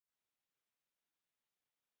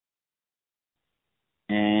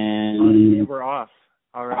we're off.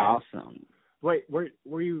 All right. Awesome. Wait, where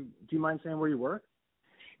you? Do you mind saying where you work?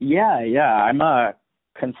 Yeah. I'm a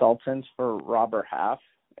consultant for Robert Half.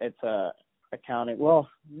 It's a accounting, well,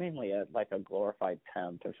 mainly like a glorified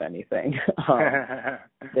temp, if anything.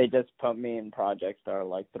 They just put me in projects that are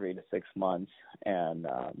like 3 to 6 months, and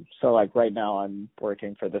so like right now I'm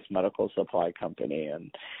working for this medical supply company,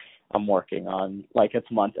 and I'm working on like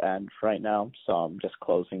it's month end right now, so I'm just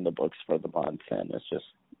closing the books for the month, and it's just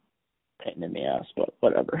pain in the ass, but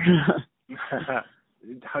whatever.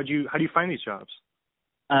 How do you find these jobs?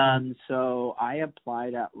 So I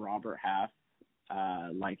applied at Robert Half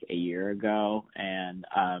like a year ago, and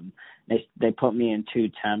they put me in 2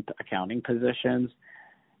 temp accounting positions,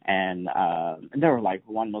 and they were like,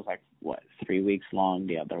 one was like 3 weeks long,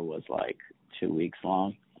 the other was like 2 weeks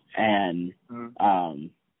long, and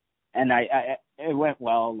and I it went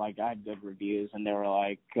well. Like I had good reviews, and they were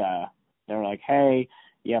like, hey,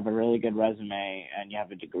 you have a really good resume and you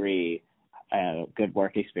have a degree, good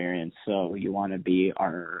work experience, so you want to be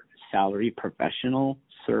our salary professional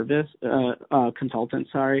service consultant,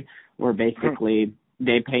 where basically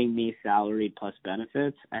they pay me salary plus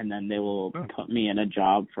benefits, and then they will put me in a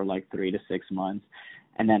job for like 3 to 6 months,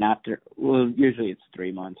 and then after, well, usually it's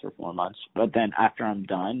 3 months or 4 months, but then after I'm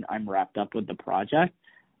done, I'm wrapped up with the project,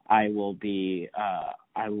 I will be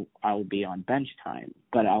I will be on bench time,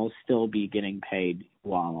 but I'll still be getting paid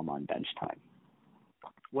while I'm on bench time.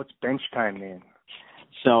 What's bench time mean?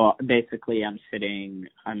 So basically I'm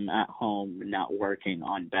at home not working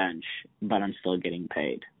on bench, but I'm still getting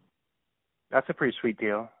paid. That's a pretty sweet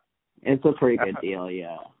deal. It's a pretty good deal,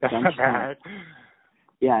 yeah. That's not bad.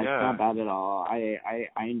 Yeah, it's not bad at all. I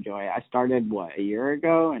enjoy it. I started a year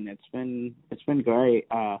ago, and it's been great.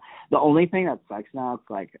 The only thing that sucks now, it's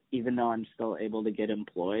like even though I'm still able to get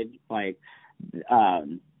employed, like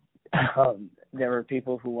there were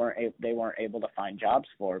people who weren't able to find jobs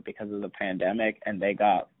for because of the pandemic, and they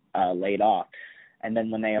got laid off. And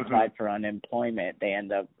then when they applied for unemployment,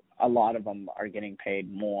 a lot of them are getting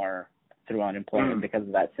paid more through unemployment because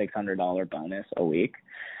of that $600 bonus a week.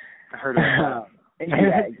 I heard of that.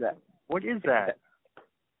 Yeah, exactly. What is that?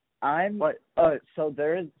 I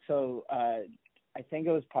think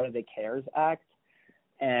it was part of the CARES Act,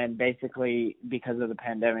 and basically because of the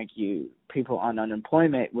pandemic, people on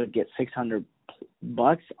unemployment would get $600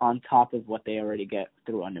 on top of what they already get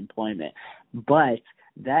through unemployment. But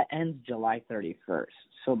that ends July 31st.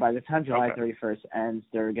 So by the time July 31st ends,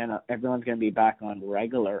 everyone's gonna be back on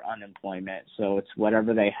regular unemployment. So it's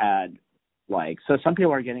whatever they had. Like, so some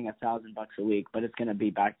people are getting $1,000 a week, but it's gonna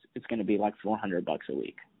be like $400 a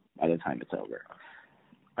week by the time it's over.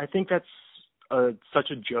 I think that's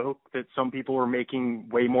such a joke that some people are making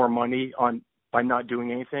way more money by not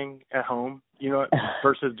doing anything at home,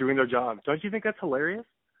 versus doing their job. Don't you think that's hilarious?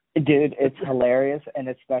 Dude, it's hilarious, and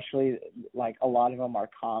especially like a lot of them are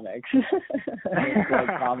comics,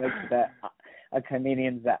 like comics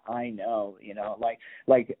comedians that I know,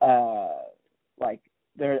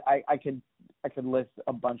 I could list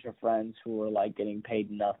a bunch of friends who were like getting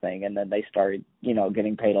paid nothing, and then they started,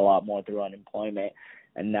 getting paid a lot more through unemployment,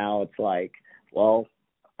 and now it's like, well,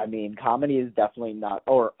 I mean, comedy is definitely not,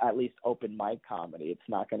 or at least open mic comedy, it's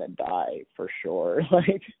not going to die for sure.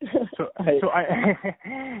 Like,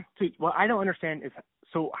 what I don't understand is,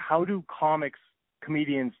 so how do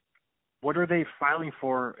comedians, what are they filing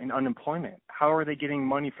for in unemployment? How are they getting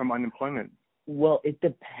money from unemployment? Well, it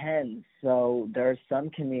depends. So there are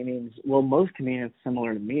some comedians, most comedians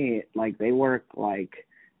similar to me, like they work like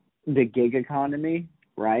the gig economy,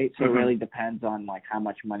 right? So it really depends on like how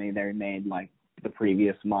much money they made like the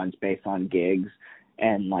previous months based on gigs,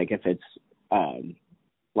 and like if it's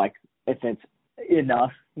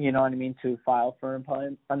enough, you know what I mean, to file for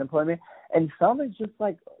unemployment. And some it's just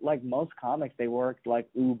like most comics, they work like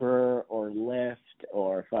Uber or Lyft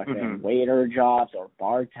or fucking waiter jobs or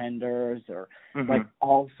bartenders or like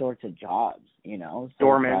all sorts of jobs, So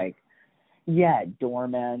doorman.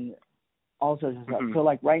 Doorman, all sorts of stuff. So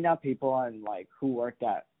like right now, people on like who worked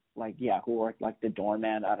like the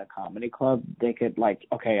doorman at a comedy club, they could like,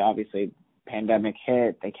 okay, obviously pandemic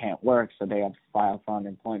hit, they can't work, so they have to file for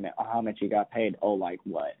unemployment. Oh, how much you got paid? Oh, like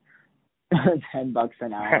what? $10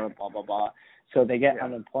 an hour, blah blah blah. So they get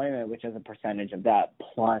unemployment, which is a percentage of that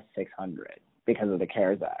plus $600 because of the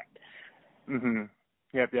CARES Act.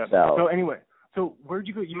 Yep. So anyway, so where'd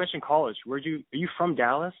you go? You mentioned college. Are you from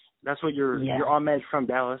Dallas? That's what you're on med from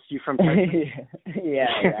Dallas. You from Texas?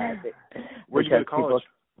 yeah. Where'd you go to college?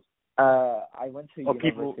 I went to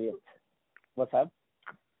University of... What's up?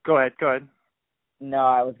 Go ahead. No,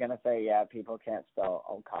 I was gonna say, people can't spell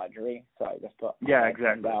Al-Qadri, so I just put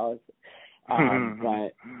exactly. Dallas.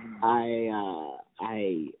 But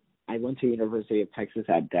I went to University of Texas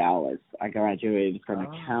at Dallas. I graduated from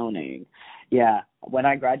accounting. Yeah, when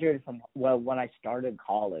I started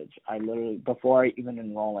college, I literally, before even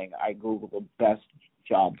enrolling, I Googled the best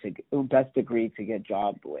degree to get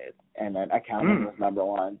job with, and then accounting was number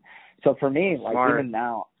one. So for me, like, even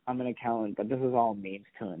now, I'm an accountant, but this is all means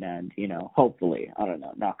to an end, hopefully. I don't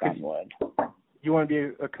know, knock on wood. You want to be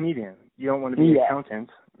a comedian. You don't want to be an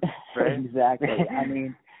accountant, right?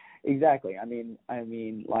 Exactly. I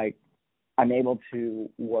mean, like, I'm able to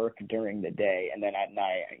work during the day, and then at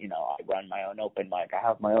night, I run my own open mic. I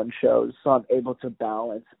have my own shows, so I'm able to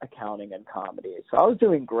balance accounting and comedy. So I was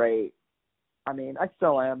doing great. I mean, I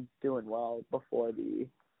still am doing well before the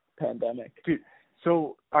pandemic. Dude,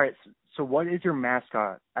 so, all right, so what is your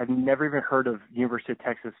mascot? I've never even heard of University of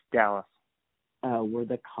Texas, Dallas. We're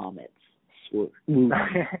the Comets.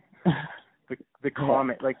 the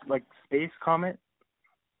Comet, like space comet?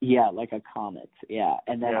 Yeah, like a comet. Yeah,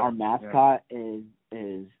 and then our mascot is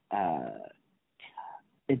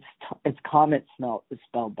it's comet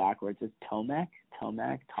spelled backwards. It's Tomek.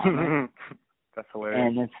 That's hilarious.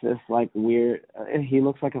 And it's this like weird. He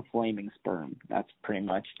looks like a flaming sperm. That's pretty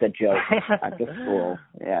much the joke at the school.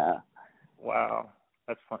 Yeah. Wow,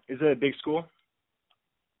 that's fun. Is it a big school?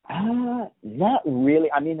 Not really.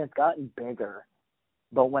 I mean, it's gotten bigger,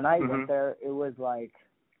 but when I went there, it was like,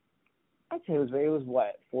 I'd say it was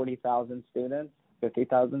what, 40,000 students,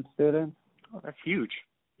 50,000 students. Oh, that's huge.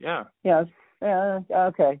 Yeah. Yeah. Yeah.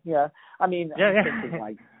 Okay. Yeah. I mean,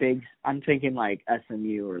 I'm thinking like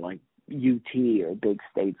SMU or like UT or big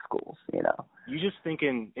state schools. You just think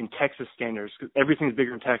in Texas standards. 'Cause everything's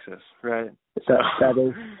bigger in Texas, right? That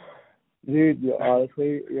is, dude.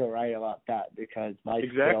 Honestly, you're right about that, because my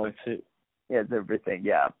skills is everything.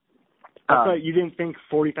 Yeah. I thought you didn't think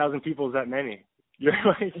 40,000 people is that many. You're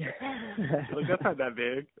like, that's not that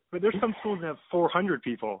big. But there's some schools that have 400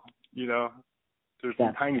 people. There's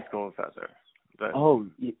some tiny schools out there. But,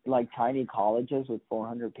 like tiny colleges with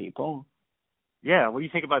 400 people? Yeah, what do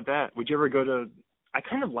you think about that? Would you ever go to, I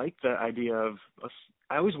kind of like the idea of,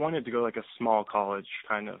 I always wanted to go like a small college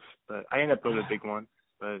kind of, but I ended up going to a big one.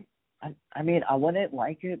 But I mean, I wouldn't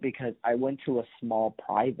like it because I went to a small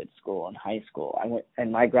private school in high school.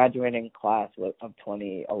 And my graduating class of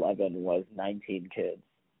 2011 was 19 kids.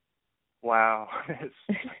 Wow.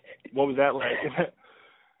 What was that like?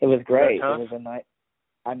 It was great. It was a nice.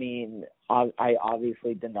 I mean, I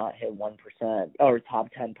obviously did not hit 1% or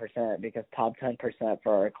top 10%, because top 10%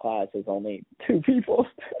 for our class is only 2 people.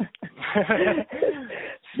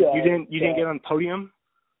 You didn't get on podium?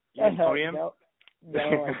 Podium?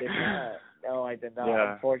 No, I did not. No, I did not.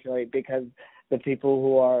 Yeah. Unfortunately, because the people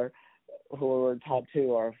who were top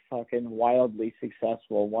 2 are fucking wildly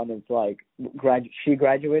successful. One is like she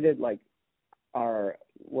graduated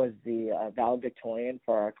was the valedictorian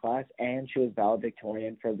for our class, and she was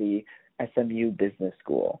valedictorian for the SMU Business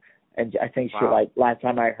School. And I think she last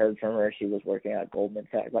time I heard from her, she was working at Goldman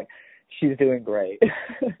Sachs. Like, she's doing great.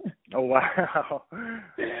 Oh wow.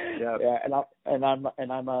 Yeah. Yeah, and I'm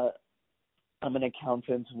an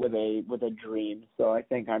accountant with a dream, so I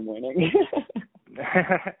think I'm winning.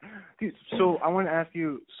 Dude, so I want to ask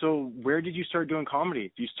you, so where did you start doing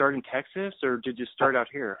comedy? Did you start in Texas, or did you start out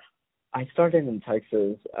here? I started in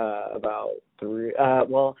Texas about 3. I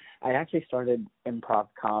actually started improv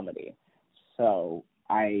comedy. So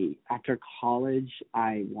after college,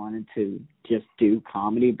 I wanted to just do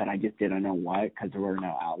comedy, but I just didn't know what, because there were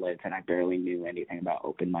no outlets, and I barely knew anything about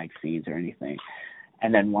open mic scenes or anything.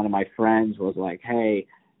 And then one of my friends was like, "Hey,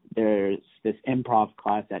 there's this improv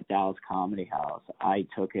class at Dallas Comedy House." I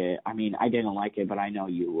took it. I mean, I didn't like it, but I know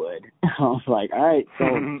you would. I was like, all right.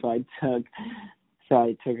 So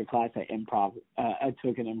I took a class at improv. I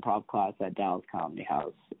took an improv class at Dallas Comedy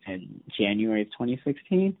House in January of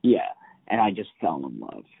 2016. Yeah, and I just fell in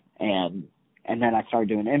love. And then I started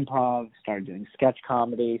doing improv, started doing sketch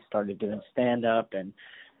comedy, started doing stand up, and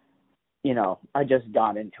I just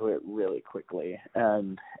got into it really quickly.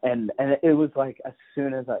 And it was like, as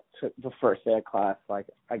soon as I took the first day of class, like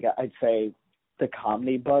I'd say the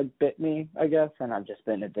comedy bug bit me, I guess, and I've just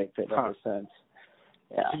been addicted ever since.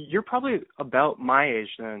 Yeah. So you're probably about my age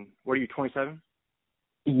then. What are you, 27?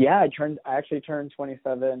 Yeah, I actually turned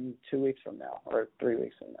 27 2 weeks from now, or 3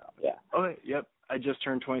 weeks from now. Yeah. Oh, yep. I just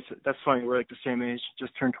turned 27. That's funny. We're like the same age.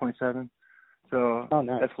 Just turned 27. So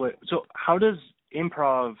nice. That's lit. So how does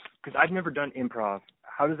improv? Because I've never done improv.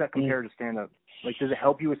 How does that compare to stand up? Like, does it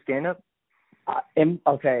help you with stand up?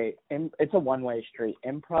 It's a one-way street.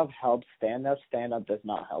 Improv helps stand-up. Stand-up does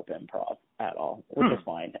not help improv at all, which is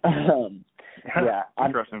fine. Yeah.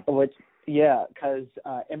 Interesting. Because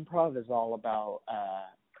improv is all about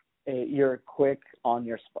you're quick on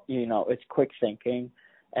your, it's quick thinking,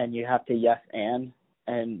 and you have to yes and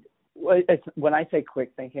it's when I say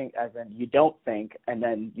quick thinking, as in you don't think and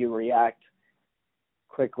then you react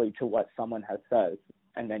quickly to what someone has said,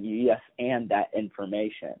 and then you yes and that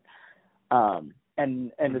information. And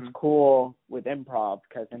it's cool with improv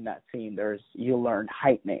because in that scene you learn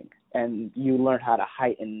heightening, and you learn how to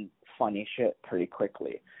heighten funny shit pretty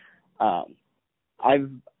quickly. It's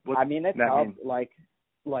helped,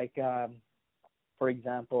 like for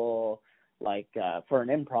example, for an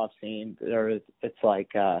improv scene, there's a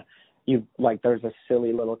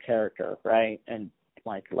silly little character, right? And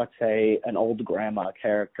like, let's say an old grandma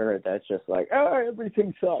character that's just like, oh,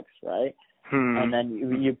 everything sucks, right? And then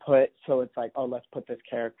you put, so it's like, oh, let's put this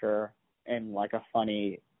character in like a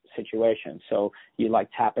funny situation. So you like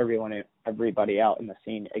tap everybody out in the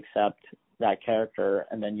scene except that character,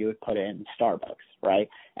 and then you would put it in Starbucks, right?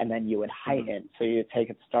 And then you would heighten. So you take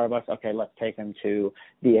it to Starbucks. Okay, let's take him to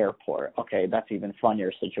the airport. Okay, that's even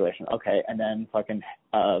funnier situation. Okay, and then fucking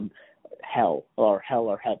hell or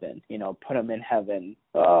heaven, put him in heaven.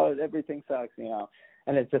 Oh, everything sucks,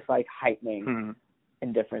 and it's just like heightening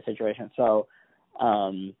in different situations. So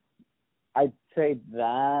I'd say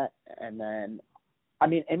that, and then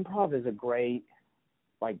improv is a great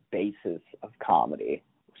like basis of comedy.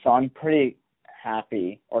 So I'm pretty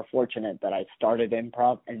happy or fortunate that I started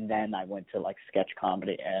improv and then I went to like sketch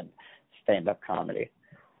comedy and stand-up comedy.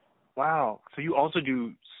 Wow. So you also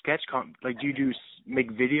do sketch do you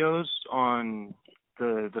make videos on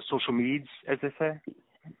the social medias, as they say?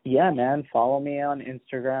 Yeah, man. Follow me on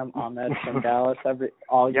Instagram, Ahmed from Dallas.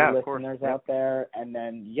 All you listeners out there, and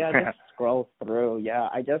then just scroll through. Yeah,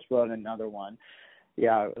 I just wrote another one.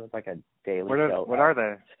 Yeah, it was like a daily show. What are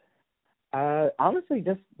they? Honestly,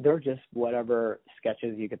 they're just whatever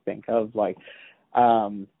sketches you could think of.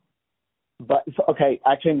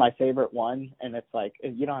 Actually, my favorite one, and it's like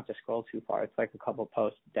you don't have to scroll too far. It's like a couple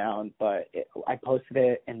posts down, but I posted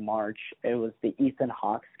it in March. It was the Ethan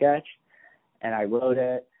Hawke sketch. And I wrote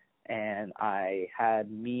it, and I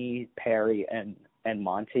had me, Perry, and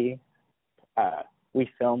Monty. We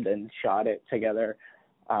filmed and shot it together.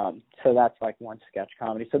 So that's like one sketch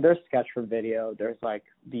comedy. So there's sketch for video. There's like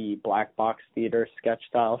the Black Box Theater sketch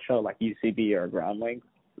style show, like UCB or Groundlings.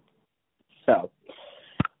 So,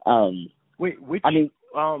 so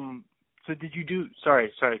did you do?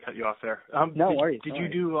 Sorry to cut you off there. No worries. Did you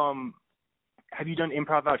do? Have you done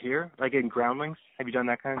improv out here, like in Groundlings? Have you done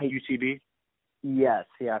that kind of UCB? Yes.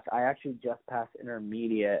 I actually just passed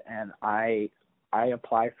intermediate, and I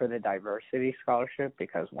applied for the diversity scholarship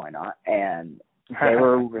because why not? And they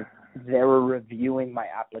were reviewing my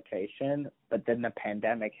application, but then the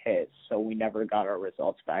pandemic hit, so we never got our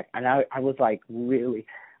results back. And I was like,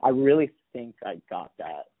 I really think I got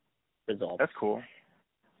that result. That's cool.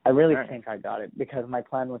 I really think I got it because my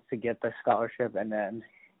plan was to get the scholarship and then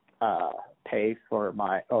pay for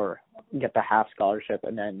get the half scholarship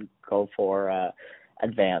and then go for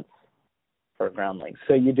advance for Groundlings.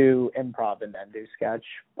 So you do improv and then do sketch.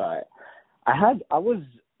 But I was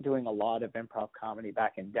doing a lot of improv comedy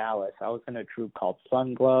back in Dallas. I was in a troupe called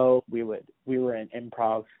Sunglow. We were in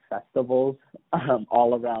improv festivals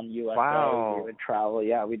all around USA. Wow. We would travel.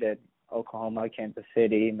 Yeah, we did Oklahoma, Kansas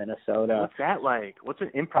City, Minnesota. What's that like? What's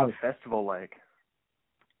an improv festival like?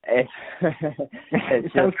 It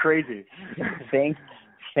sounds crazy. Think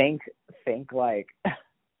like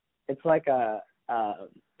it's like a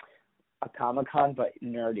Comic-Con but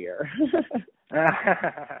nerdier.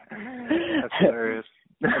 That's hilarious.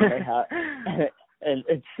 And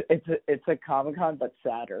it's a Comic-Con but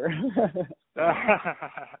sadder.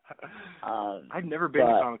 I've never been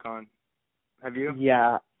to Comic-Con. Have you?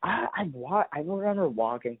 Yeah, I remember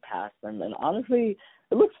walking past them, and honestly,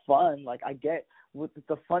 it looks fun. Like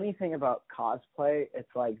the funny thing about cosplay,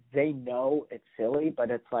 it's like they know it's silly,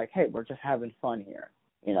 but it's like, hey, we're just having fun here,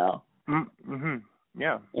 Mm-hmm.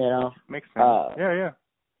 Yeah. Makes sense. Yeah.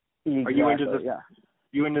 Exactly, Are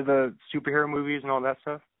you into the superhero movies and all that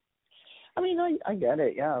stuff? I mean, I get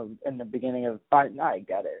it. Yeah. In the beginning of, I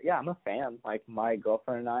get it. Yeah, I'm a fan. Like my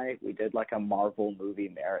girlfriend and I, we did like a Marvel movie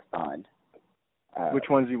marathon. Which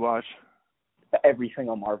ones you watch? Every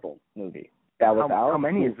single Marvel movie that was out. How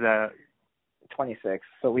many is that? 26.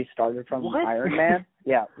 So we started from Iron Man.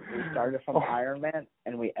 Yeah, we started from Iron Man,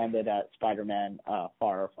 and we ended at Spider-Man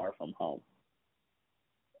Far From Home.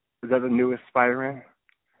 Is that the newest Spider-Man?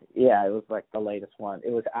 Yeah, it was like the latest one.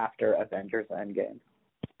 It was after Avengers Endgame.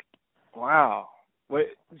 Wow.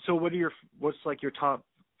 What's like your top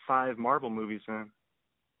 5 Marvel movies then?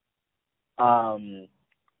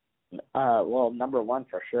 Well, number one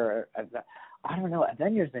for sure. I don't know.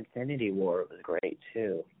 Avengers: Infinity War was great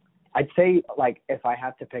too. I'd say like if I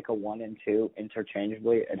have to pick a 1 and 2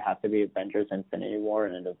 interchangeably, it'd have to be Avengers: Infinity War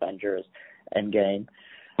and Avengers: Endgame.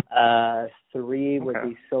 3 would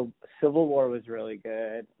be Civil War was really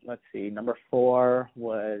good. Let's see. Number 4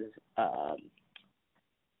 was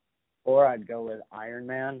or I'd go with Iron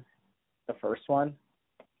Man, the first one.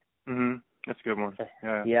 Mhm. That's a good one.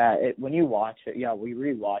 Yeah. Yeah. When you watch it, we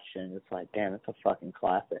rewatched it, and it's like, damn, it's a fucking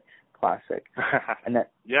classic. And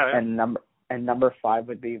that. Yeah. And number 5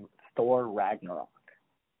 would be Thor: Ragnarok.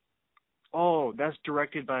 Oh, that's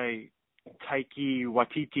directed by Taiki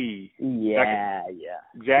Waititi. Yeah.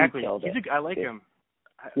 Exactly. I like him.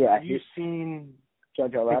 Yeah. Have you seen Jojo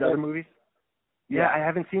his Rabbit? other movies? Yeah, I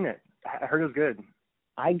haven't seen it. I heard it was good.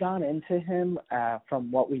 I got into him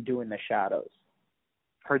from What We Do in the Shadows.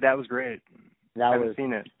 Heard that was great. I haven't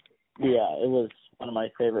seen it. Yeah, it was one of my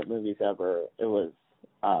favorite movies ever. It was,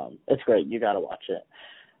 it's great. You got to watch it.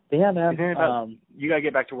 But yeah, man. Isn't it about, you got to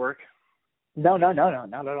get back to work? No, not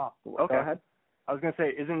at all. Okay. Go ahead. I was going to say,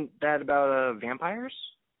 isn't that about vampires?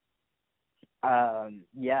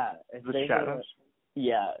 Yeah. The Shadows?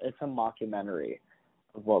 Yeah, it's a mockumentary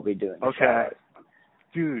of What We Do in the Okay. Shadows.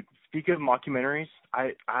 Dude, speaking of mockumentaries,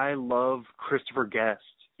 I love Christopher Guest.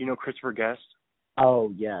 You know Christopher Guest?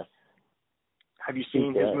 Oh, yes. Have you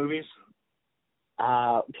seen his movies?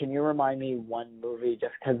 Can you remind me one movie?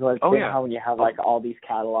 Just because how when you have like all these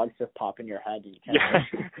catalogs just pop in your head and you can't.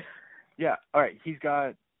 Yeah. All right. He's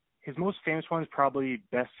got his most famous one is probably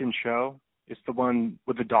Best in Show. It's the one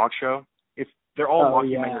with the dog show. They're all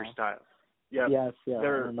mockumentary styles. Yeah. Yes, I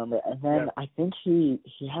remember. And then I think he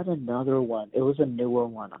had another one. It was a newer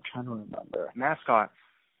one. I'm trying to remember. Mascot.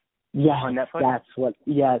 Yeah, on Netflix.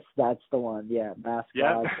 That's the one. Yeah, Mascot.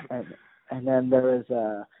 Yeah. and then there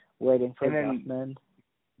was Waiting for Guffman.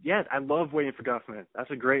 Yes, I love Waiting for Guffman. That's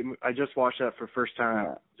a great. I just watched that for the first time.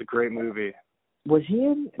 Yeah. It's a great movie. Was he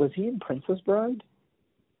in Princess Bride?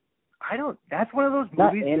 I don't. That's one of those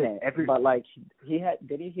Not movies. in it, but like he had.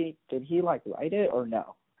 Did he like write it or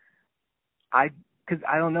no? Because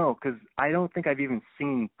I don't know. Because I don't think I've even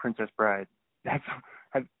seen Princess Bride.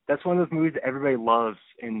 That's one of those movies that everybody loves,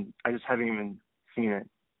 and I just haven't even seen it.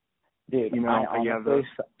 Dude, you know,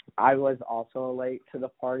 I was also late to the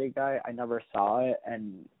party guy. I never saw it,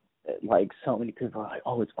 and like so many people are like,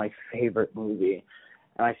 "Oh, it's my favorite movie,"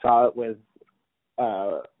 and I saw it with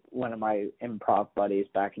one of my improv buddies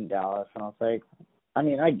back in Dallas, and I was like, I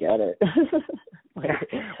mean, I get it.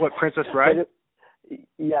 What, Princess Bride?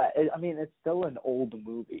 It's still an old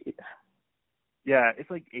movie. Yeah, it's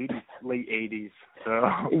like 80s, late 80s. So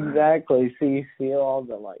exactly. So you see all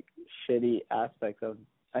the like shitty aspects of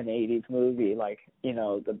an 80s movie, like, you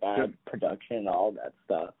know, the bad production, all that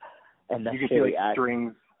stuff, and the you can see like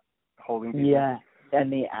strings holding people. Yeah,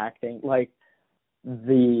 and the acting, like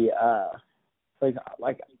the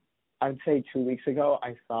like I'd say 2 weeks ago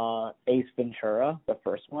I saw Ace Ventura, the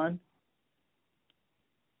first one.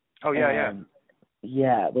 Oh yeah,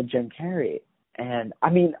 yeah, with Jim Carrey, and I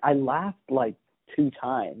mean I laughed like 2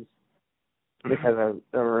 times because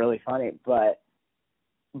they were really funny, but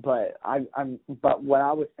what I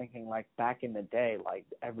was thinking, like back in the day, like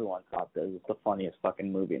everyone thought this was the funniest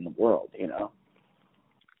fucking movie in the world, you know.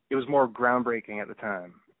 It was more groundbreaking at the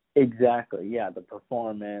time. Exactly, yeah, the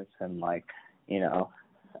performance and like, you know,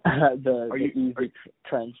 the easy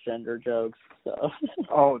transgender jokes. So.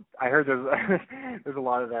 Oh, I heard there's a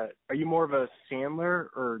lot of that. Are you more of a Sandler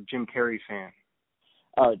or Jim Carrey fan?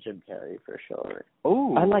 Oh, Jim Carrey for sure.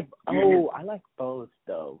 Oh, I like both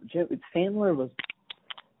though.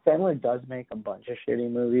 Sandler does make a bunch of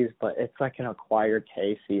shitty movies, but it's like an acquired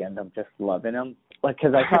taste. So you end up just loving them. Like,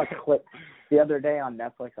 because I saw Click the other day on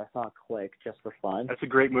Netflix. I saw Click just for fun. That's a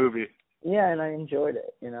great movie. Yeah, and I enjoyed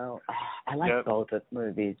it. You know, I like both of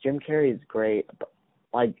movies. Jim Carrey is great. But,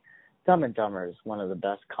 like, Dumb and Dumber is one of the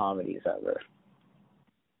best comedies ever.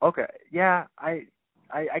 Okay, yeah, I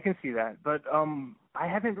can see that, but I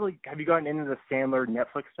haven't really. Have you gotten into the Sandler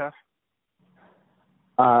Netflix stuff?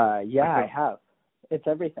 Yeah, I have. It's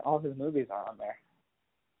everything. All his movies are on there.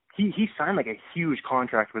 He signed like a huge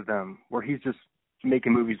contract with them, where he's just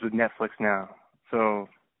making movies with Netflix now. So,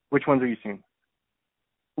 which ones are you seeing?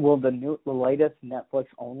 Well, the latest Netflix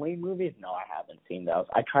only movies? No, I haven't seen those.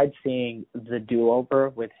 I tried seeing The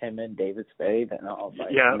Do-Over with him and David Spade, and I was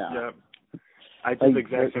like, no. Yeah. I did the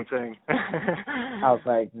exact same thing. I was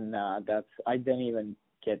like, nah, I didn't even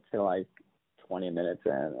get to like 20 minutes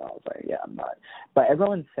in, and I was like, yeah, I'm not. But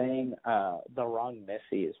everyone's saying The Wrong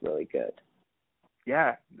Missy is really good.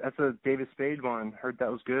 Yeah, that's a David Spade one. Heard that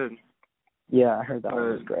was good. Yeah, I heard that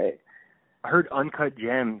one was great. I heard Uncut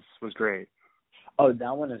Gems was great. Oh,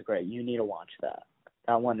 that one is great. You need to watch that.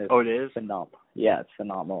 That one is. Oh, it is? Phenomenal. Yeah, it's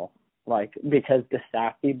phenomenal. Like, because it's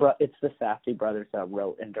the Safdie brothers that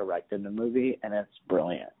wrote and directed the movie, and it's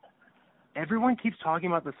brilliant. Everyone keeps talking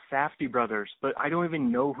about the Safdie brothers, but I don't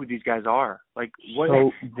even know who these guys are. Like,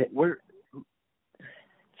 what?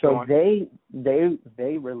 So they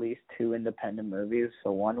released 2 independent movies.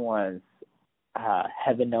 So one was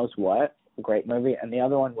Heaven Knows What, a great movie, and the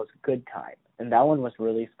other one was Good Time, and that one was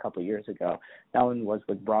released a couple years ago. That one was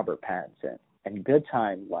with Robert Pattinson. And Good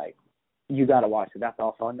Time, like, you gotta watch it. That's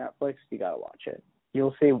also on Netflix. You gotta watch it.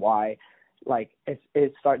 You'll see why. Like,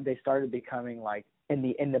 they started becoming, like, in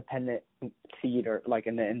the independent theater, like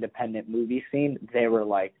in the independent movie scene, they were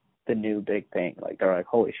like the new big thing. Like, they're like,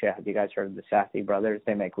 holy shit, have you guys heard of the Safdie brothers?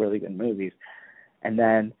 They make really good movies. And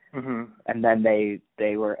then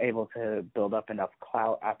they were able to build up enough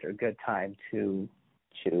clout after Good Time to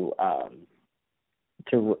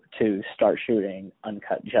start shooting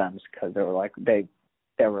Uncut Gems, because they were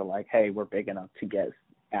like, hey, we're big enough to get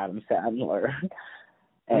Adam Sandler,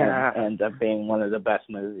 and ends up being one of the best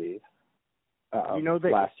movies.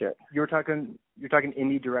 Last year. You're talking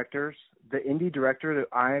indie directors. The indie director that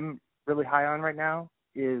I'm really high on right now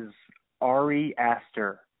is Ari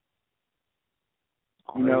Aster.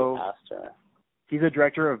 Aster. He's a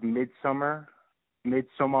director of Midsommar, and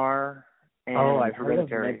I've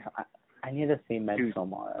Hereditary. Heard of I need to see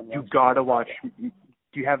Midsommar. You gotta watch. Do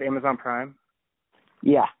you have Amazon Prime?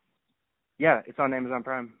 Yeah. Yeah, it's on Amazon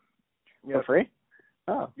Prime. Yep. For free?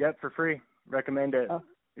 Oh. Yep, for free. Recommend it. Oh.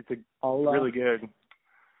 It's really good.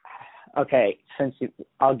 Okay, since you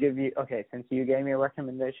gave me a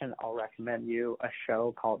recommendation, I'll recommend you a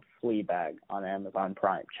show called Fleabag on Amazon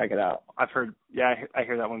Prime. Check it out. I've heard. Yeah, I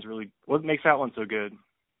hear that one's really. What makes that one so good?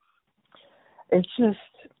 It's just,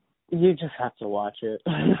 you just have to watch it.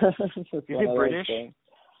 Is it British?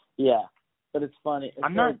 Yeah, but it's funny.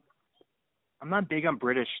 I'm not big on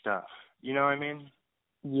British stuff. You know what I mean?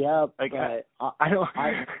 Yeah, like, but I don't.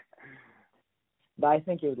 But I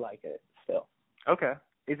think you would like it still. Okay.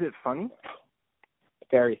 Is it funny?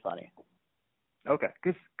 Very funny. Okay.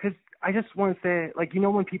 Because I just want to say, like,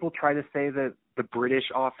 when people try to say that the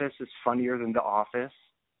British Office is funnier than The Office,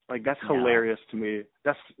 like, that's hilarious to me.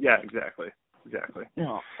 Exactly.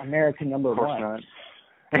 No, American number one. Of course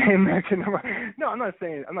not. American number. No, I'm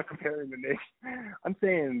not comparing the names. I'm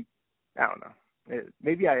saying, I don't know.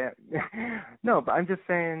 Maybe I am. No, but I'm just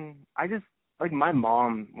saying, like, my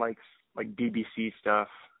mom likes, like, BBC stuff.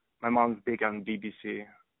 My mom's big on BBC.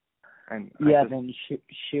 And then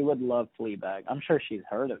she would love Fleabag. I'm sure she's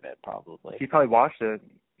heard of it, probably. She probably watched it.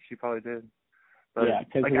 She probably did. But, yeah,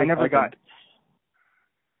 like, I never got...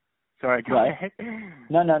 Sorry, go ahead.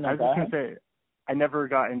 No, I was just go going to say, I never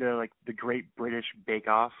got into, like, the Great British Bake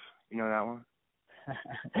Off. You know that one?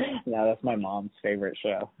 No, that's my mom's favorite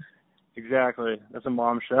show. Exactly. That's a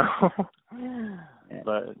mom show. Yeah.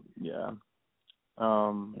 But, yeah.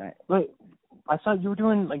 Right. Wait, I saw you were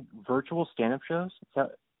doing, like, virtual stand-up shows.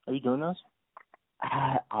 Are you doing those?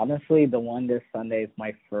 Honestly, the one this Sunday is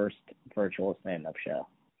my first virtual stand-up show.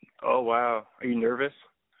 Oh, wow. Are you nervous?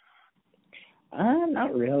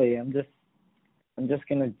 Not really. I'm just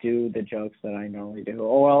gonna do the jokes that I normally do.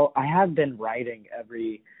 Oh, well, I have been writing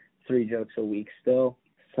every 3 jokes a week still,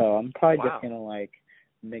 so I'm probably just gonna, like,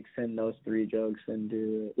 mix in those 3 jokes and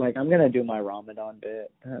do, like, I'm gonna do my Ramadan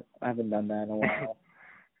bit. I haven't done that in a while.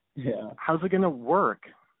 Yeah. How's it gonna work?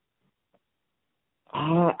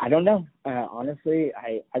 I don't know. Honestly,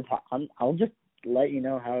 I'll just let you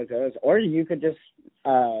know how it goes, or you could just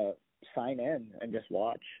sign in and just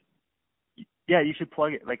watch. Yeah, you should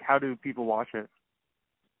plug it. Like, how do people watch it?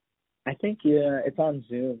 I think it's on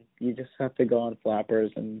Zoom. You just have to go on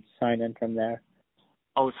Flappers and sign in from there.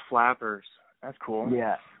 Oh, it's Flappers. That's cool.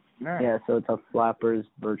 Yeah. Nice. Yeah, so it's a Flappers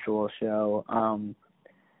virtual show.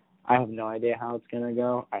 I have no idea how it's gonna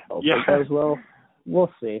go. I hope it goes well.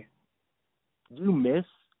 We'll see.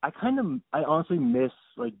 I honestly miss,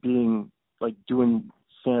 like, being, like, doing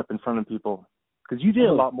stand-up in front of people. Because you did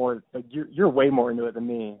a lot more, like, you're way more into it than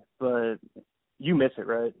me, but you miss it,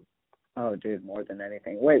 right? Oh, dude, more than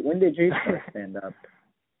anything. Wait, when did you start stand-up?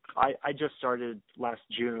 I just started last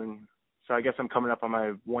June, so I guess I'm coming up on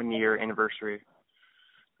my 1-year anniversary.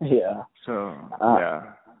 Yeah. So,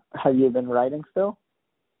 yeah. Have you been writing still?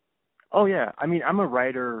 Oh, yeah. I mean, I'm a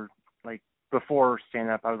writer. Like, before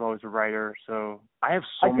stand-up, I was always a writer, so I have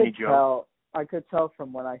so many jokes. I could tell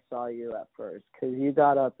from when I saw you at first, because you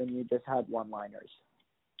got up and you just had one-liners.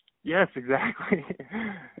 Yes, exactly.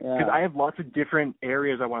 Because I have lots of different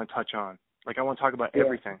areas I want to touch on. Like, I want to talk about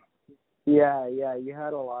everything. Yeah, you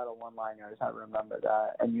had a lot of one-liners. I remember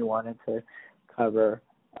that, and you wanted to cover.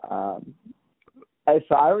 Well,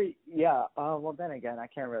 then again, I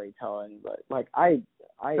can't really tell anybody. Like,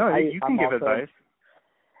 you can give advice.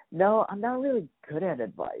 No, I'm not really good at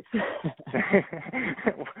advice.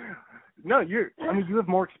 No, you have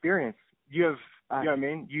more experience. You have, you know what I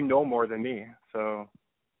mean? You know more than me, so.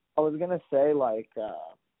 I was gonna say, now,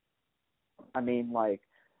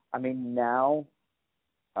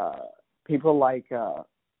 people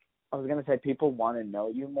people want to know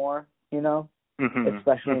you more, you know,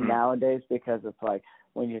 especially nowadays, because it's like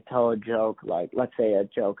when you tell a joke, like let's say a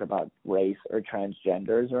joke about race or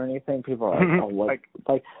transgenders or anything, people are like, oh, what?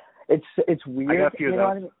 Like, it's weird. I got a few you of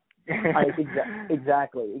know those. what I mean?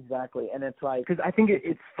 Exactly, and it's like, because I think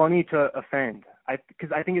it's funny to offend.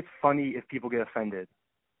 Because I think it's funny if people get offended.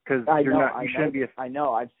 Because you shouldn't be. I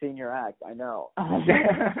know. I've seen your act. I know.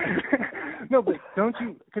 No, but don't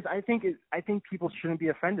you? Because I think people shouldn't be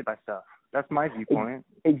offended by stuff. That's my viewpoint.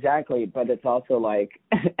 Exactly, but it's also like,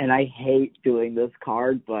 and I hate doing this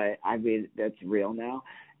card, but I mean that's real now.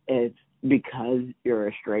 It's because you're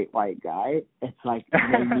a straight white guy. It's like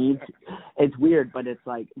they need. It's weird, but it's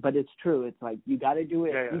like, but it's true. It's like you got to do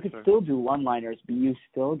it. You could still do one-liners, but you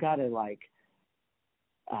still got to like.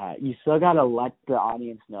 You still got to let the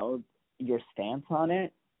audience know your stance on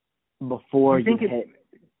it before you hit.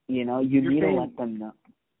 You know, you need to let them know.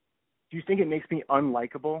 Do you think it makes me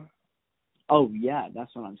unlikable? Oh yeah,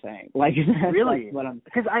 that's what I'm saying. Like, really? That's what I'm.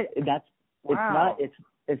 Because Wow.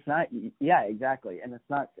 It's not. Yeah, exactly. And it's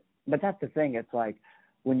not. But that's the thing. It's like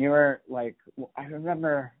when you're like, I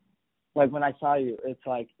remember, like when I saw you, it's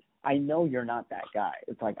like I know you're not that guy.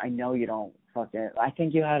 It's like I know you don't fucking. I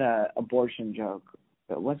think you had a abortion joke.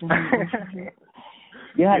 But wasn't it?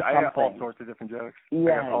 Yeah, I have all sorts of different jokes.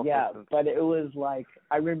 Yeah. But it was like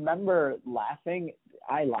I remember laughing.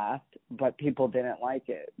 I laughed, but people didn't like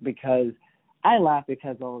it because I laughed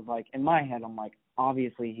because I was like, in my head, I'm like,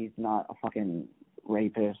 obviously he's not a fucking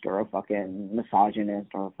rapist or a fucking misogynist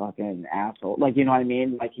or a fucking asshole. Like, you know what I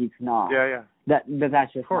mean? Like, he's not. Yeah.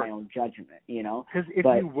 That's just my own judgment, you know? Because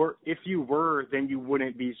if you were, then you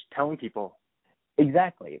wouldn't be telling people.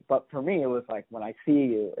 Exactly. But for me, it was like, when I see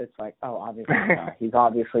you, it's like, oh, obviously not. He's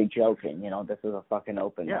obviously joking. You know, this is a fucking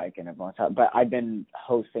open mic and everyone's out. But I've been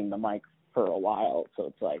hosting the mic for a while, so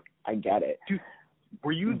it's like, I get it. Dude,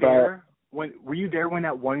 were you there when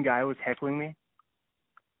that one guy was heckling me?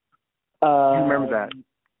 Do you remember that?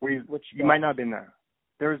 You might not have been there.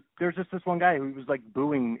 There's just this one guy who was like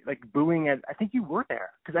booing at. I think you were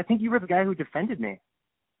there because I think you were the guy who defended me.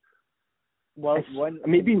 Well,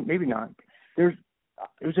 maybe not. It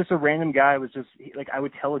was just a random guy. It was just like I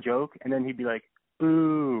would tell a joke and then he'd be like,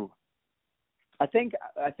 "Boo." I think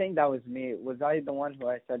that was me. Was I the one who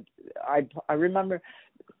I said? I remember.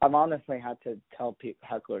 I've honestly had to tell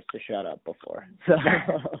hecklers to shut up before. So.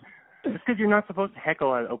 It's because you're not supposed to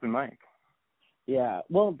heckle at an open mic. Yeah,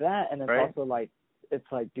 well, that, and it's also like,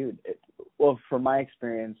 it's like, dude, well, from my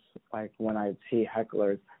experience, like when I see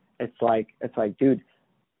hecklers, it's like, dude,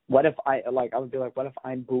 what if I would be like, what if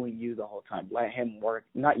I'm booing you the whole time? Let him work,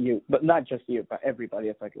 not you, but not just you, but everybody.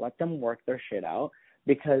 It's like, let them work their shit out,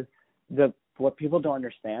 because what people don't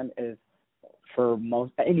understand is, for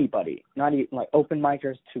anybody, not even like open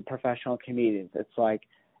micers to professional comedians, it's like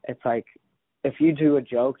if you do a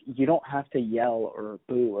joke, you don't have to yell or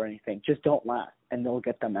boo or anything. Just don't laugh, and they'll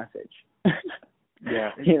get the message.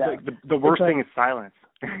 Yeah, you know? The worst thing is silence.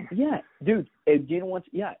 Yeah, dude. You know what?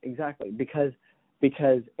 Yeah, exactly. Because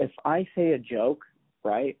if I say a joke,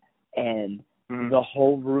 right, and the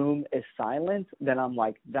whole room is silent, then I'm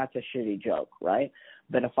like, that's a shitty joke, right?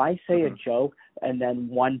 But if I say a joke and then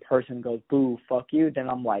one person goes, boo, fuck you, then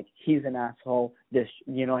I'm like, he's an asshole.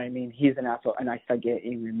 You know what I mean? He's an asshole. And I start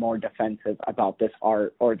getting even more defensive about this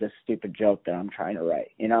art or this stupid joke that I'm trying to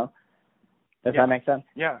write, you know? Does that make sense?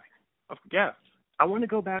 Yeah. Yeah. I want to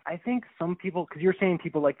go back. I think some people, because you're saying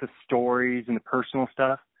people like the stories and the personal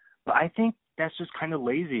stuff, but I think that's just kind of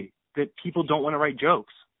lazy, that people don't want to write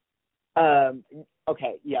jokes.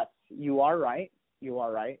 Okay, yes, you are right.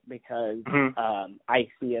 Because I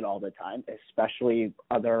see it all the time, especially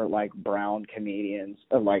other like brown comedians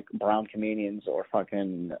or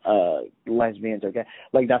fucking lesbians or gay.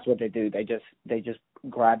 Like that's what they do. They just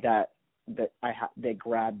grab they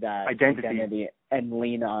grab that identity and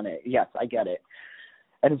lean on it. Yes, I get it.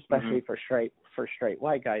 And especially for straight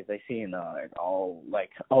white guys, I see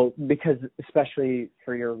because especially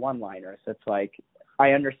for your one-liners, it's like,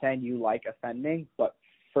 I understand you like offending, but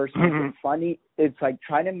first make it funny. It's like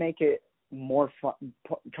try to make it more fun.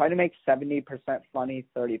 Try to make 70% funny,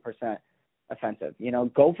 30% offensive. You know,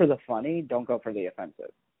 go for the funny, don't go for the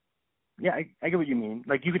offensive. Yeah, I get what you mean.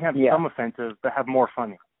 Like, you can have some offensive, but have more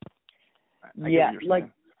funny. Like,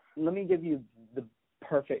 let me give you the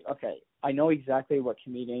perfect. Okay, I know exactly what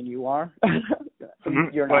comedian you are.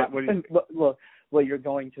 You're not. Well, you're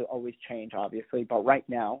going to always change, obviously. But right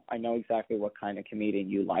now, I know exactly what kind of comedian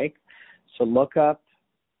you like. So look up.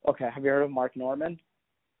 Okay, have you heard of Mark Norman?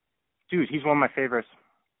 Dude, he's one of my favorites.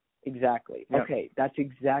 Exactly. Yep. Okay, that's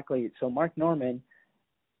exactly. So Mark Norman,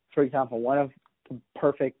 for example, one of the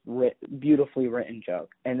perfect, beautifully written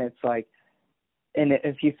joke, and it's like, and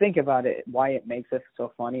if you think about it, why it makes it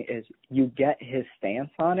so funny is you get his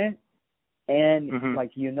stance on it, and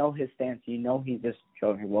like, you know his stance, you know he's just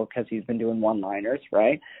joking, well, because he's been doing one-liners,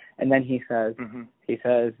 right? And then he says,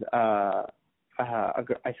 I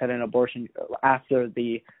said an abortion after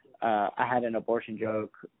the. I had an abortion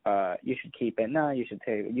joke. You should keep it. No, you should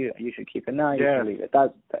say you should keep it. No, you should leave it.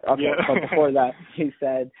 That's okay. Yeah. But before that, he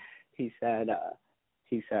said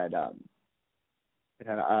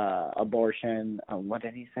abortion. What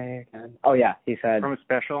did he say again? Oh yeah, he said from a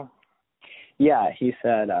special. Yeah, he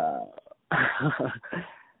said.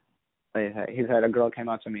 He said a girl came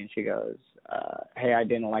up to me and she goes, "Hey, I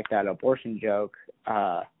didn't like that abortion joke.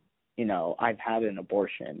 You know, I've had an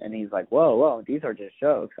abortion." And he's like, whoa, these are just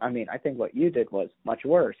jokes. I mean, I think what you did was much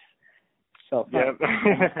worse. So,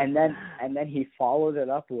 and then he followed it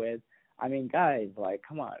up with, I mean, guys, like,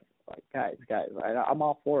 come on, like, guys, I'm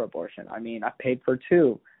all for abortion. I mean, I paid for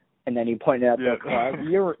 2. And then he pointed out the club.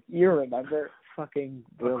 You remember? Fucking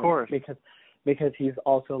brilliant. Of course. Because he's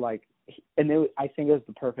also like, I think it was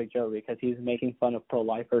the perfect joke because he's making fun of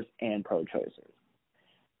pro-lifers and pro-choicers.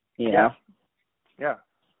 You know? Yeah.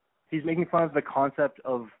 He's making fun of the concept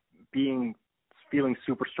of feeling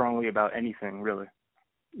super strongly about anything, really.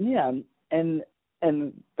 Yeah, and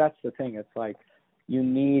that's the thing. It's like you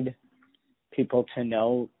need people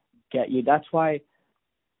to get you. That's why,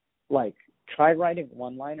 like, try writing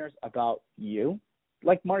one-liners about you.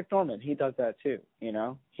 Like Mark Norman, he does that too, you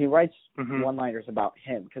know? He writes one-liners about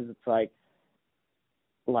him because it's like,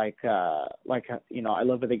 you know, I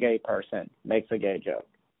live with a gay person, makes a gay joke.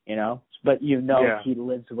 You know, but he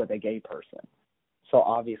lives with a gay person. So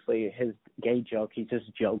obviously his gay joke, he's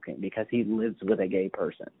just joking because he lives with a gay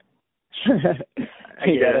person. I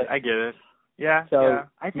get it. Yeah. So, yeah.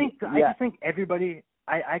 I just think everybody,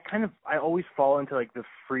 I always fall into like the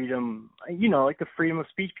freedom, you know, like the freedom of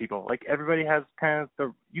speech people. Like everybody has kind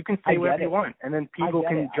of you can say whatever you want, and then people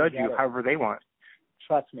can judge you however they want.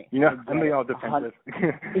 Trust me. You know, I'm being all defensive.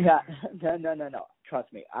 No.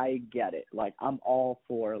 Trust me, I get it. Like, I'm all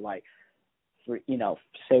for you know,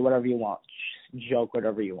 say whatever you want, joke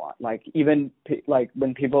whatever you want. Like, even like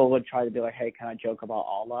when people would try to be like, "Hey, can I joke about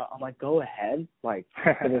Allah?" I'm like, "Go ahead." Like,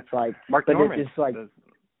 but it's like, Mark Norman. It's just like,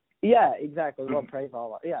 yeah, exactly. Well, praise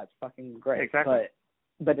Allah. Yeah, it's fucking great. Exactly.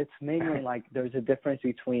 But it's mainly like there's a difference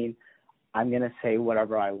between I'm gonna say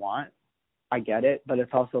whatever I want. I get it, but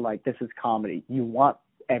it's also like this is comedy. You want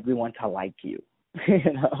everyone to like you,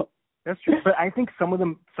 you know. That's true. But I think some of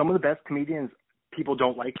the best comedians, people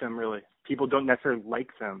don't like them really. People don't necessarily like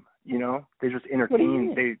them, you know? They're just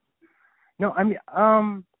entertained. Let me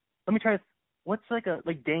try this. What's like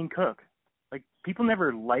Dane Cook? Like, people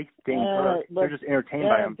never liked Dane Cook. They're just entertained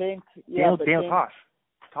by him. Daniel Tosh.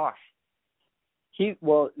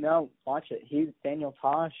 Watch it. He's Daniel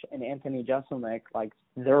Tosh and Anthony Jeselnik, like,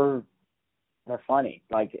 they're funny.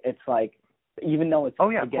 Like, it's like, even though it's,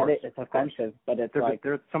 I get it, it's offensive, but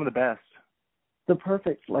they're some of the best. The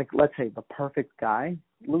perfect, like, let's say the perfect guy,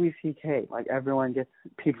 Louis C.K. Like, everyone gets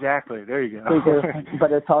people. Exactly. There you go.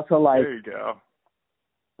 But it's also like. There you go.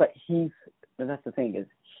 But that's the thing is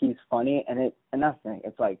he's funny, and that's the thing.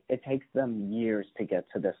 It's like it takes them years to get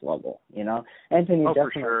to this level, you know. Anthony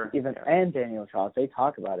Jeselnik, and Daniel Tosh, they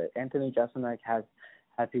talk about it. Anthony Jeselnik has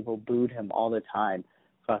people booed him all the time.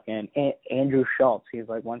 Fucking Andrew Schultz, he's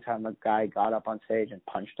like, one time a guy got up on stage and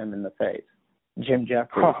punched him in the face. Jim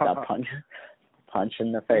Jeffries got punched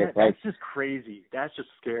in the face. That's just crazy. That's just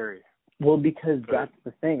scary. Well, because that's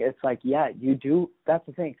the thing. It's like, you do. That's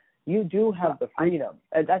the thing. You do have the freedom.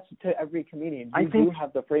 And that's to every comedian. You do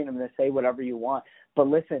have the freedom to say whatever you want. But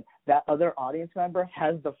listen, that other audience member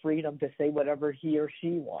has the freedom to say whatever he or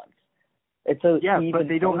she wants. It's but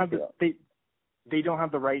they don't have they don't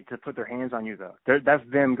have the right to put their hands on you, though. That's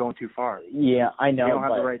them going too far. Yeah, I know. They don't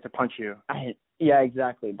have the right to punch you. Yeah,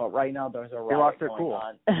 exactly. But right now there's a riot they lost their going cool.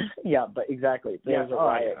 on. Yeah, but exactly. There's a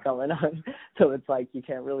riot going on. So it's like you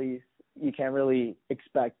can't really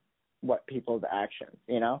expect what people's actions,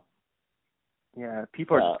 you know? Yeah,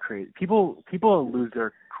 people are just crazy. People lose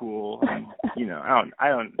their cool. And, you know,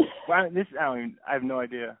 I have no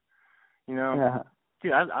idea. You know,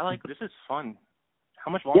 dude, I like this. Is fun.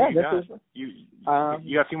 How much longer you got?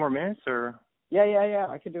 You got a few more minutes, or? Yeah.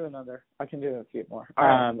 I can do another. I can do a few more.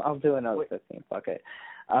 Right. I'll do another 15. Fuck it.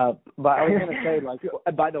 But I was gonna say, like,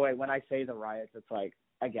 by the way, when I say the riots, it's like,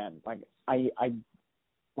 again, like I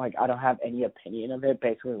don't have any opinion of it.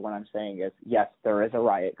 Basically, what I'm saying is, yes, there is a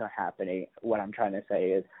riot happening. What I'm trying to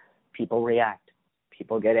say is, people react.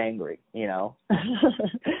 People get angry. You know.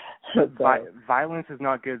 So, violence is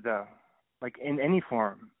not good though. Like in any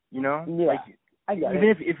form, you know. Yeah. Like, I get even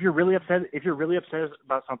it. if you're really upset,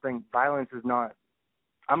 about something, violence is not.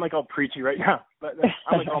 I'm like all preachy right now, but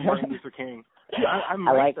I'm like all Martin Luther King. Dude, I'm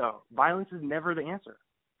right though. Violence is never the answer.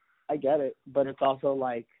 I get it, but it's also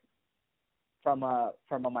like from a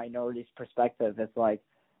minority's perspective, it's like.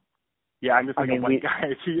 Yeah, I'm just like a white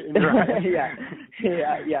guy.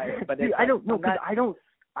 yeah. But dude, I don't know because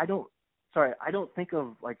I don't think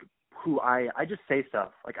of like who I just say stuff.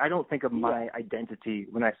 Like I don't think of my identity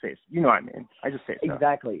when I say, you know what I mean? I just say stuff.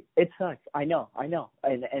 Exactly. It sucks. I know.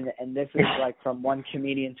 And this is like from one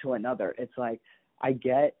comedian to another. It's like I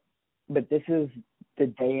get, but this is the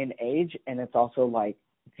day and age, and it's also like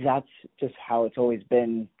that's just how it's always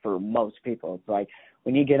been for most people. It's like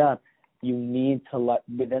when you get up, you need to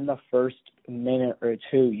within the first minute or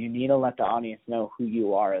two, you need to let the audience know who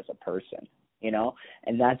you are as a person. You know,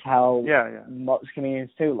 and that's how most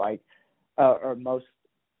comedians too, like, or most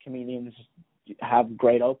comedians have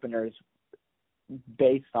great openers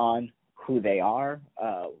based on who they are,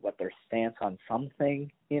 what their stance on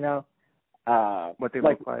something, you know, what they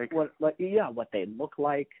look like, what they look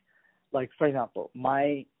like. Like, for example,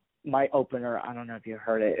 my opener, I don't know if you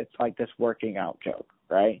heard it. It's like this working out joke,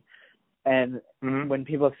 right? And when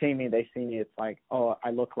people see me, it's like, oh,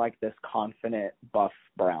 I look like this confident, buff,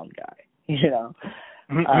 brown guy. You know,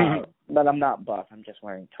 but I'm not buff. I'm just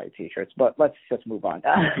wearing tight T-shirts. But let's just move on.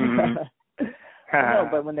 No,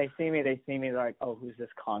 but when they see me, they're like, oh, who's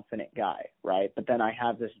this confident guy, right? But then I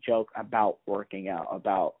have this joke about working out,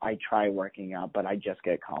 I try working out, but I just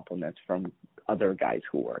get compliments from other guys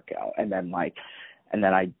who work out, and then I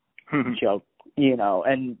joke, you know,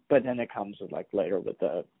 but then it comes with like later with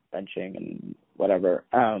the benching and whatever.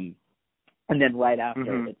 And then right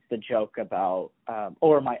after, it's the joke about,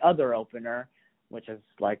 or my other opener, which is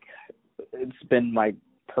like, it's been my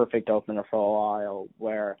perfect opener for a while,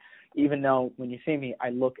 where even though when you see me, I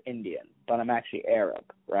look Indian, but I'm actually Arab,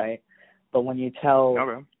 right? But when you tell,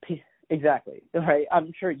 exactly, right?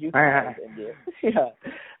 I'm sure you think Indian,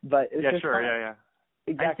 but it's just sure, fine.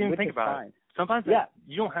 Exactly, I didn't even think about it. Sometimes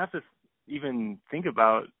you don't have to even think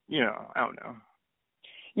about, you know, I don't know.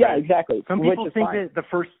 Yeah, exactly. Some people think that the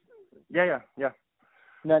first. Yeah.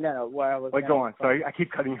 No. What I was go on. Sorry, I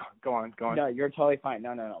keep cutting you. Go on. No, you're totally fine.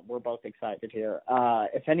 No. We're both excited here.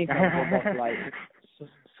 If anything, we're both like,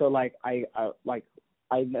 so like I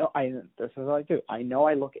know this is what I do. I know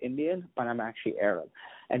I look Indian, but I'm actually Arab.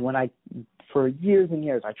 And when for years and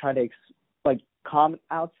years, I try to come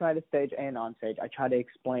outside of stage and on stage, I try to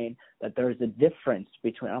explain that there's a difference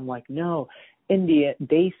between. I'm like, no. Indian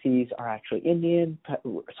Desis are actually Indian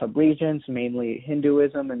sub-regions, mainly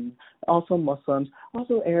Hinduism and also Muslims,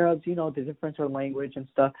 also Arabs, you know, the difference in language and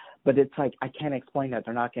stuff. But it's like, I can't explain that.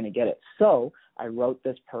 They're not going to get it. So I wrote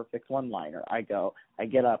this perfect one-liner. I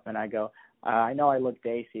get up and I go, I know I look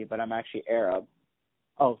Desi, but I'm actually Arab.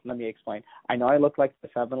 Oh, let me explain. I know I look like the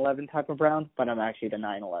 7-Eleven type of brown, but I'm actually the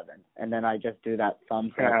 9/11. And then I just do that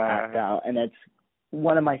thumbs up act out. And it's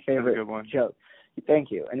one of my favorite jokes.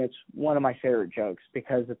 Thank you. And it's one of my favorite jokes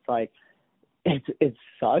because it's like, it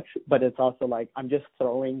sucks, but it's also like, I'm just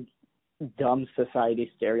throwing dumb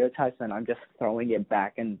society stereotypes and I'm just throwing it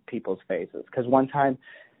back in people's faces. Because one time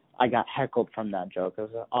I got heckled from that joke. It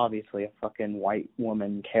was obviously a fucking white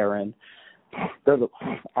woman, Karen.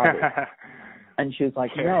 And she was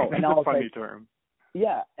like, no. And I was funny like, term.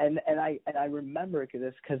 Yeah. And I remember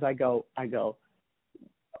this because I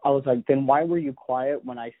was like, then why were you quiet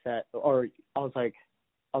when I said, or I was like,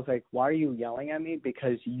 why are you yelling at me?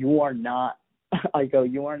 Because you are not,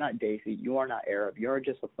 you are not Desi, you are not Arab, you're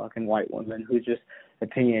just a fucking white woman who's just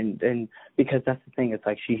opinion. And because that's the thing, it's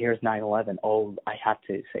like she hears 9/11, oh, I have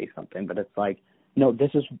to say something, but it's like, no, this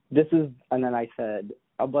is, and then I said,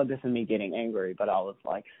 well, this is me getting angry, but I was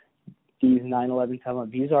like, these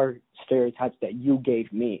 9/11, these are stereotypes that you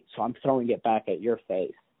gave me, so I'm throwing it back at your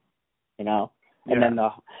face, you know? And then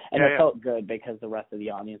it felt good because the rest of the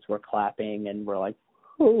audience were clapping and were like,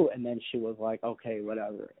 "Ooh!" And then she was like, "Okay,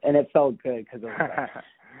 whatever." And it felt good because it was like,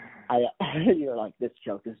 you're like, this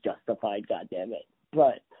joke is justified, God damn it.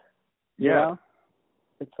 But you Yeah. know,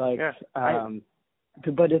 it's like,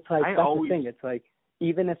 but it's like, that's the thing. It's like,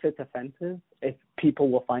 even if it's offensive, if people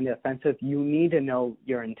will find it offensive, you need to know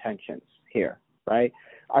your intentions here, right?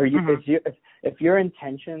 Are you, if your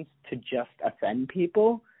intentions to just offend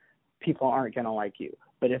people, people aren't going to like you.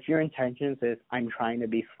 But if your intentions is, I'm trying to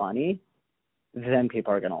be funny, then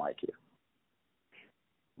people are going to like you.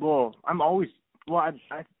 Well,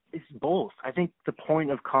 it's both. I think the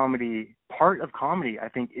point of comedy, part of comedy, I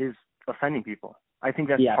think, is offending people. I think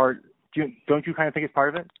that's part. Don't you kind of think it's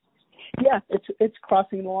part of it? Yeah, it's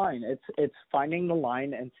crossing the line. It's finding the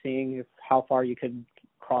line and seeing how far you could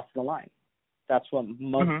cross the line. That's what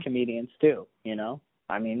most comedians do, you know?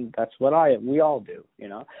 I mean, that's what we all do, you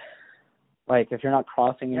know? Like, if you're not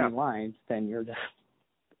crossing any lines, then you're just,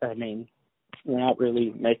 I mean, you're not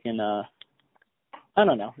really making I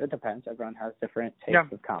don't know. It depends. Everyone has different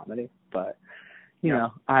tastes of comedy, but you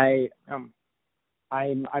know, I'm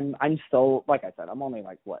still, like I said, I'm only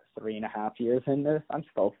like 3.5 years in this. I'm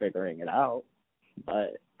still figuring it out,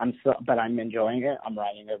 but I'm enjoying it. I'm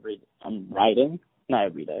writing not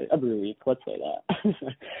every day, every week. Let's say that.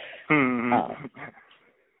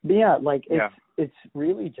 But yeah, like it's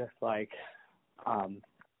really just like,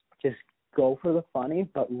 just go for the funny,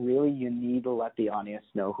 but really you need to let the audience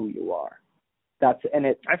know who you are. I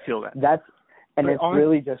feel that. It's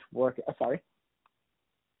really just work. Sorry.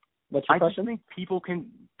 What's your question? I think people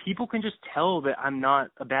can just tell that I'm not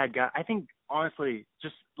a bad guy. I think, honestly,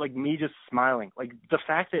 just like me just smiling, like the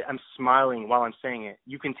fact that I'm smiling while I'm saying it,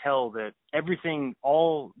 you can tell that everything,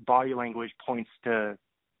 all body language points to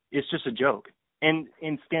it's just a joke. And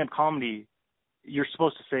in stand-up comedy, you're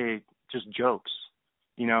supposed to say just jokes,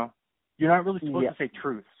 you know? You're not really supposed to say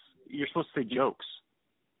truths. You're supposed to say jokes.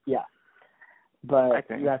 Yeah. But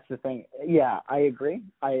that's the thing. Yeah, I agree.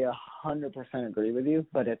 I 100% agree with you.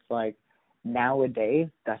 But it's like nowadays,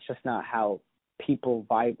 that's just not how people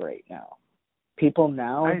vibrate now. People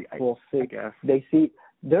now will see. They see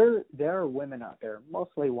there are women out there,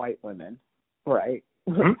 mostly white women, right?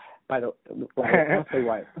 By the way, mostly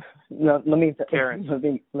white. No, let me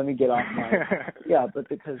get off my but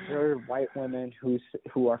because there are white women who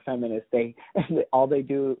are feminists, all they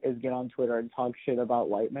do is get on Twitter and talk shit about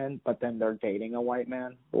white men, but then they're dating a white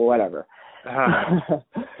man or whatever.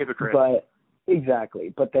 Hypocrite. But exactly.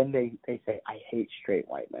 But then they say, I hate straight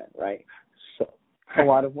white men, right? So a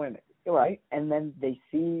lot of women, right? And then they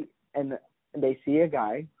see a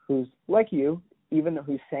guy who's like you, even though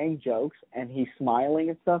he's saying jokes and he's smiling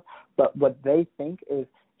and stuff, but what they think is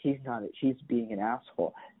he's being an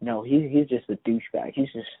asshole. No, he's just a douchebag.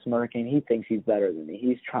 He's just smirking. He thinks he's better than me.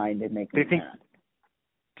 He's trying to make me mad.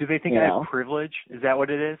 Do they think I have privilege? Is that what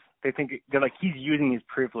it is? They're like, he's using his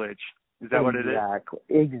privilege. Is that what it is?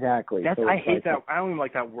 Exactly. I hate that. I don't even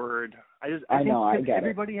like that word. I know. I get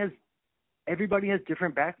everybody it. Everybody has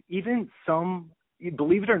different even some,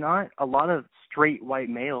 believe it or not, a lot of straight white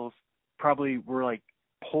males probably were like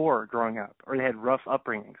poor growing up, or they had rough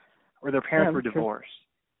upbringings, or their parents were divorced,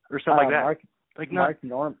 or something like that. Mark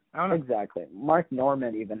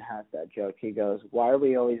Norman even has that joke. He goes, "Why are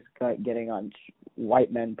we always getting on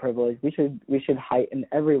white men privilege? We should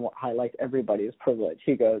highlight everybody's privilege."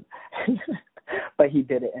 He goes, but he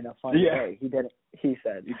did it in a funny way. He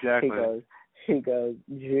said, exactly. He goes,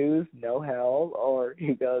 Jews, no hell, or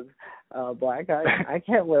he goes, black guys, I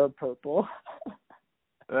can't wear purple.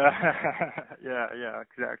 yeah,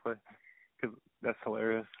 exactly. Cause that's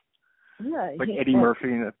hilarious. Yeah, like Eddie Murphy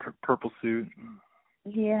in a purple suit.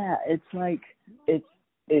 Yeah, it's like it's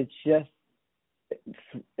just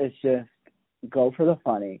go for the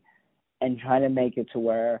funny and try to make it to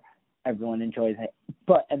where everyone enjoys it.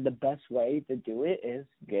 And the best way to do it is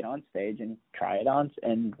get on stage and try it on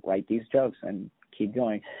and write these jokes and keep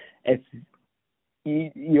going. If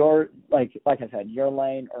you're like I said, your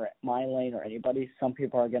lane or my lane or anybody, some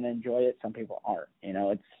people are going to enjoy it, some people aren't, you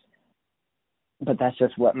know. But that's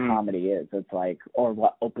just what comedy is. It's like, or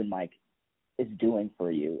what open mic is doing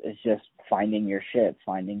for you. It's just finding your shit,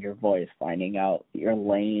 finding your voice, finding out your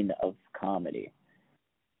lane of comedy.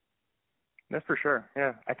 That's for sure.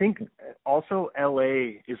 Yeah, I think also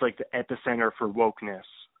LA is like the epicenter for wokeness.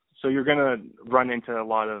 So you're going to run into a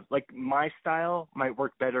lot of, like, my style might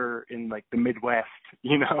work better in, like, the Midwest,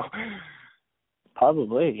 you know?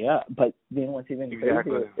 Probably, yeah. But you know what's even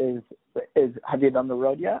crazier is have you done the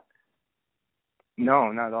road yet?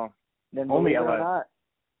 No, not at all. Then only LA. Not,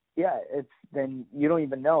 yeah, then you don't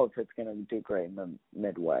even know if it's going to do great in the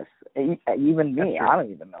Midwest. Even me, I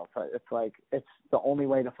don't even know. It's like, it's the only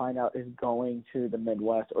way to find out is going to the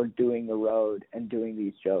Midwest or doing the road and doing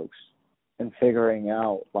these jokes and figuring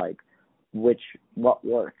out like what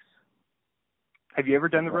works. Have you ever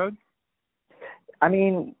done the road? I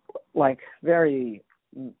mean, like very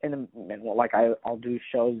in the like I'll do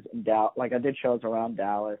shows in Dallas. Like I did shows around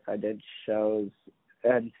Dallas. I did shows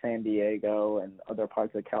in San Diego and other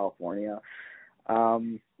parts of California.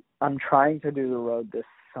 I'm trying to do the road this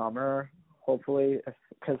summer, hopefully,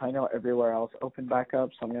 because I know everywhere else opened back up.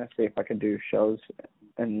 So I'm gonna see if I can do shows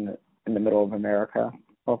in the middle of America,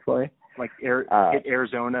 hopefully. Like hit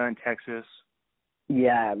Arizona and Texas.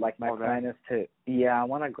 Yeah, like my plan is to. Yeah, I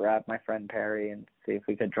want to grab my friend Perry and see if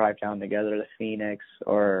we could drive down together to Phoenix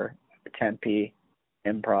or Tempe,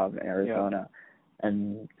 Improv in Arizona,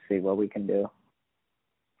 and see what we can do.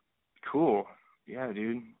 Cool. Yeah,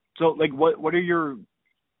 dude. So, like, what are your?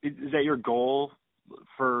 Is that your goal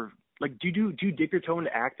for? Like, do you dip your toe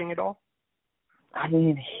into acting at all? I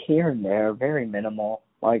mean, here and there, very minimal.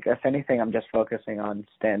 Like, if anything, I'm just focusing on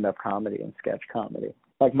stand-up comedy and sketch comedy.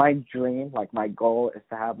 Like, my dream, like, my goal is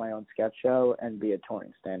to have my own sketch show and be a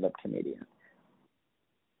touring stand-up comedian.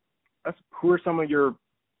 Who are some of your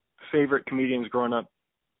favorite comedians growing up?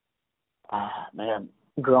 Man,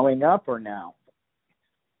 growing up or now?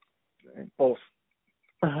 Both.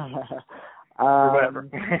 Or whatever.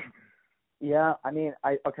 Yeah, I mean,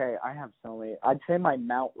 I have so many. I'd say my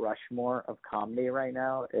Mount Rushmore of comedy right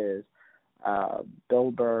now is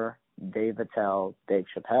Bill Burr, Dave Attell, Dave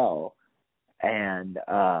Chappelle, and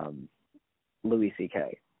Louis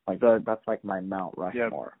C.K. Like that's like my Mount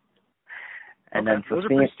Rushmore. Yep. And then those are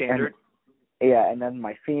pretty standard. And then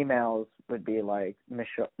my females would be like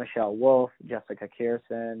Michelle Wolf, Jessica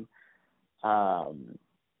Kirson,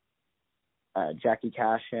 Jackie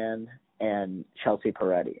Cashin, and Chelsea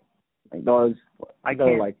Peretti. Like those, I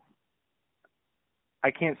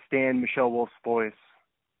can't stand Michelle Wolf's voice.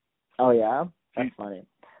 Oh yeah, that's funny.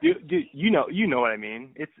 You know what I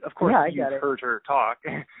mean. It's of course you've heard her talk.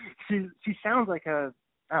 she sounds like I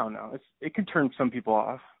don't know. It can turn some people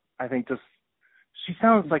off. I think she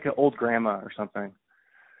sounds like an old grandma or something.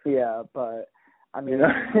 Yeah, but I mean,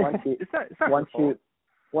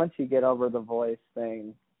 once you get over the voice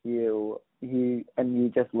thing, you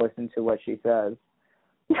just listen to what she says.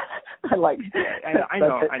 I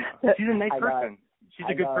know. She's a nice person. She's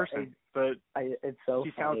a good person, but it's so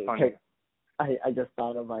she sounds funny. I just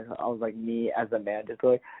thought of myself. I was like me as a man, just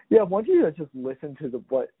like, yeah. Why don't you just listen to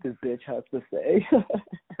what this bitch has to say?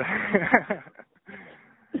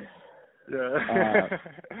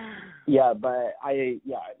 But I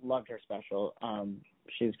loved her special.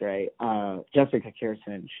 She's great. Jessica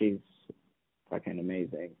Kirson, she's fucking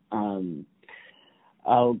amazing.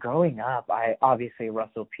 Growing up, I obviously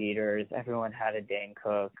Russell Peters. Everyone had a Dane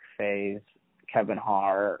Cook phase. Kevin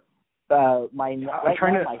Hart. My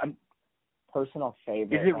personal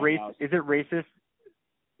favorite. Is it racist?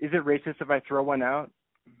 Is it racist if I throw one out?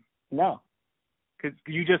 No. Because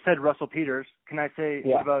you just said Russell Peters. Can I say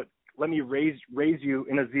what about let me raise you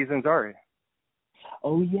in Aziz Ansari?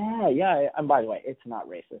 Oh yeah. And by the way, it's not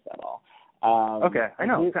racist at all. Okay, I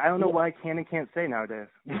know. I don't know what I can and can't say nowadays.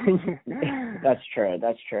 That's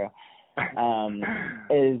true.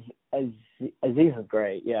 Aziz is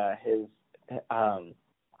great. Yeah, he's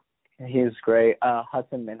great.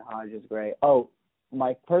 Hassan Minhaj is great. Oh,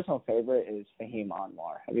 my personal favorite is Fahim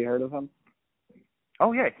Anwar. Have you heard of him?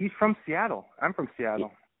 Oh yeah, he's from Seattle. I'm from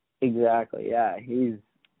Seattle. Exactly. Yeah, he's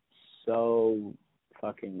so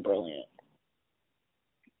fucking brilliant.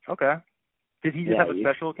 Okay. Did he just have a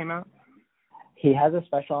special that came out? He has a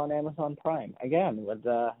special on Amazon Prime. Again, with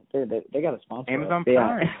they got a sponsor. Amazon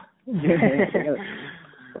Prime.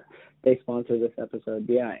 They sponsor this episode.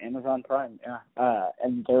 Yeah, Amazon Prime. Yeah.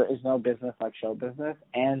 And there is no business like show business.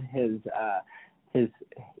 And his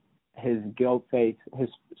Goat Face, his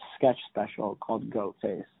sketch special called Goat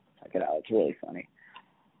Face. Check it out. It's really funny.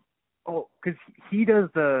 Oh, because he does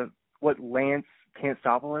Lance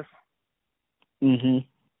Canstopoulos? Mm-hmm.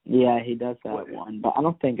 Yeah, he does that one, but I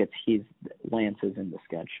don't think Lance is in the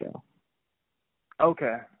sketch show.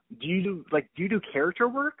 Okay. Do you do character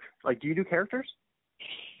work? Like, do you do characters?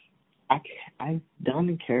 I've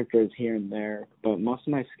done characters here and there, but most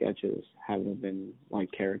of my sketches haven't been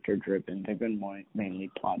like character driven. They've been mainly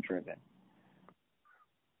plot driven.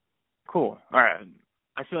 Cool. All right.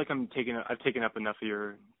 I feel like I've taken up enough of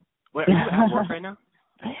your. Wait, are you at work right now?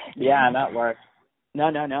 Yeah, I'm at work. No.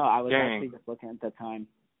 I was actually just looking at the time.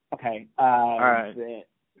 Okay. All right.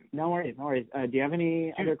 No worries. Do you have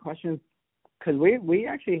any other questions? Because we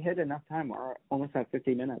actually hit enough time. We're almost at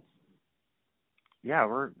 50 minutes. Yeah,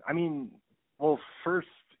 first,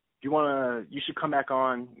 you should come back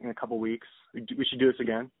on in a couple weeks. We should do this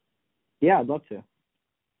again. Yeah, I'd love to.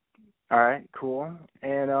 All right, cool.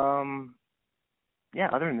 And yeah,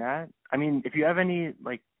 other than that, I mean, if you have any,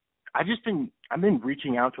 like, I've been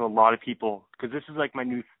reaching out to a lot of people because this is like my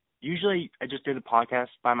new, usually I just did a podcast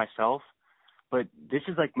by myself, but this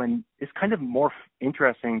is like it's kind of more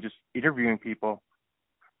interesting just interviewing people.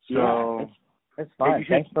 So, yeah, it's fun.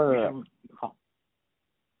 Thanks for.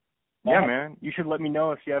 Yeah, man. You should let me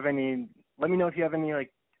know if you have any. Let me know if you have any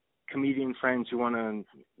like comedian friends who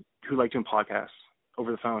like doing podcasts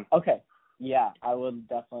over the phone. Okay. Yeah, I would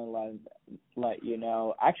definitely let you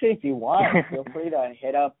know. Actually, if you want, feel free to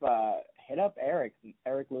hit up Eric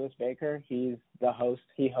Lewis Baker. He's the host.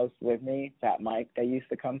 He hosts with me. Fat Mike that used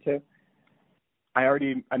to come to. I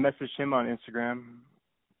messaged him on Instagram.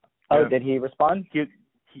 Oh, did he respond?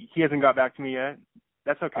 He hasn't got back to me yet.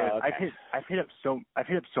 That's okay. Oh, okay. I've hit up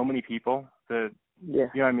so many people that yeah.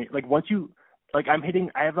 You know what I mean? Like once you like I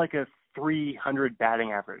have like a 300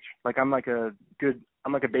 batting average. Like I'm like a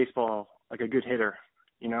baseball, like a good hitter,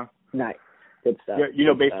 you know? Nice. Good stuff. Yeah, you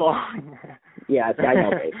know baseball? Yeah, I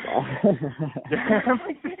know baseball.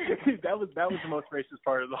 Dude, that was the most racist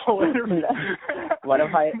part of the whole interview. What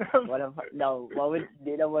would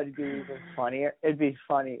you know what would be even funnier? It'd be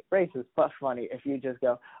funny, racist but funny if you just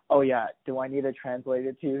go, oh yeah, do I need to translate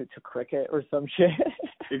it to cricket or some shit?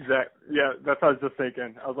 Exactly. Yeah, that's what I was just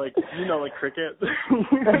thinking. I was like, you know, like cricket.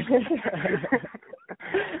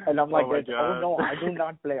 And I'm like, oh no, I do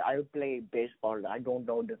not play. I play baseball. I don't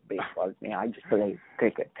know this baseball thing. I just play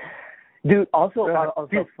cricket. Dude, also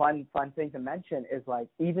fun thing to mention is like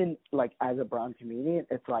even like as a brown comedian,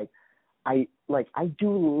 it's like I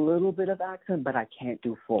do a little bit of accent, but I can't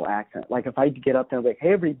do full accent. Like if I get up there and be like,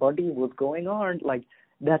 hey everybody, what's going on? Like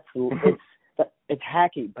it's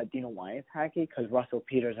hacky, but do you know why it's hacky? Because Russell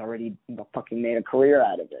Peters already fucking made a career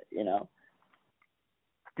out of it, you know.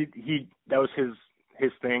 That was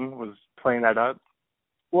his thing, was playing that up?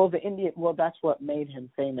 Well, that's what made him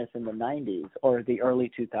famous in the 90s or the early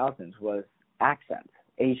 2000s was accents,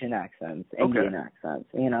 Asian accents, Indian accents,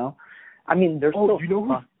 you know. I mean, there's you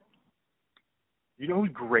know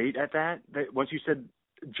who's great at that? That once you said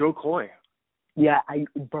Joe Coy. Yeah,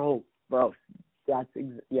 bro, that's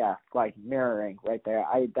like mirroring right there.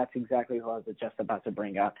 That's exactly who I was just about to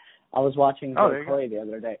bring up. I was watching Joe Coy the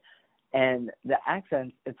other day, and the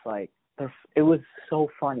accents, it's like it was so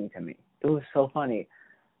funny to me. It was so funny.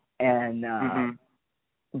 And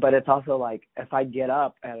but it's also like if I get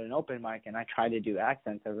up at an open mic and I try to do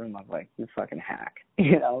accents, everyone's like, "You fucking hack,"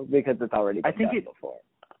 you know, because it's already been done before.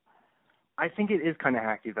 I think it is kind of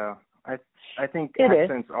hacky though. I think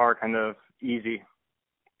accents are kind of easy.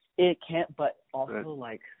 It can't, but also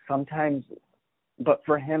like sometimes. But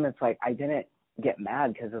for him, it's like I didn't get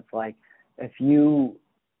mad because it's like if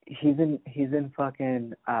he's in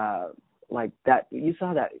fucking like that. You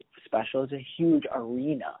saw that special. It's a huge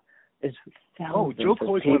arena. It's thousands Joe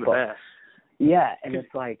Coy's one of the best. Yeah, and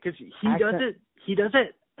it's like because he does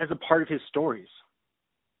it as a part of his stories.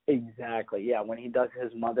 Exactly. Yeah, when he does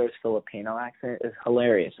his mother's Filipino accent, it's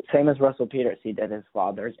hilarious. Same as Russell Peters, he did his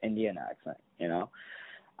father's Indian accent. You know,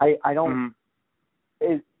 I don't.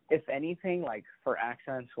 If anything, like for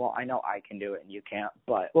accents, well, I know I can do it and you can't,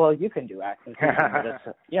 but you can do accents.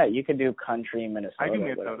 Yeah, you can do country, Minnesota. I do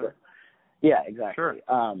Minnesota. Yeah, exactly. Sure.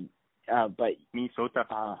 But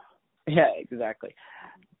Minnesota. Yeah, exactly.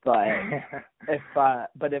 But if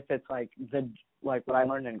it's like what I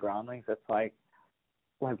learned in Groundlings, it's like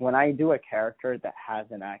when I do a character that has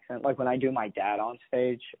an accent, like when I do my dad on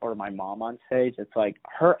stage or my mom on stage, it's like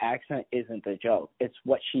her accent isn't the joke. It's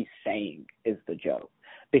what she's saying is the joke,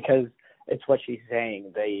 because it's what she's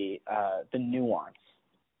saying, the nuance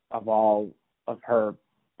of all of her,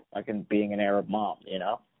 like in being an Arab mom, you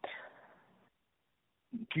know.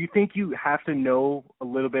 Do you think you have to know a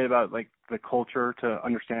little bit about like the culture to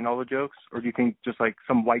understand all the jokes, or do you think just like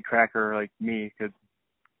some white cracker like me could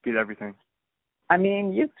get everything? I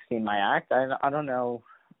mean, you've seen my act. I don't know.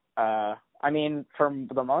 I mean, for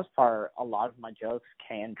the most part, a lot of my jokes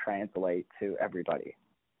can translate to everybody.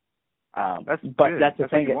 That's the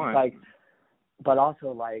thing. It's like, but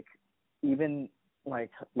also like, even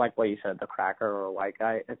like what you said, the cracker or white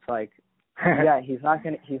guy. It's like, yeah, he's not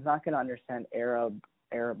gonna understand Arab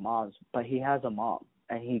moms, but he has a mom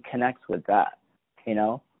and he connects with that, you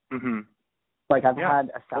know. Like I've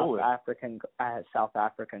had a South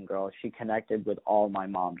African girl. She connected with all my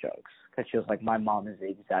mom jokes because she was like, my mom is the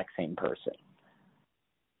exact same person.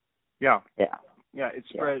 Yeah. It's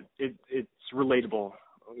spread. It's relatable.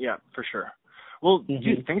 Yeah, for sure. Well,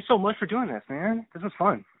 dude, thanks so much for doing this, man. This was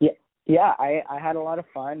fun. Yeah, I had a lot of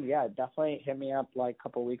fun. Yeah, definitely hit me up like a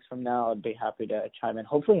couple weeks from now. I'd be happy to chime in.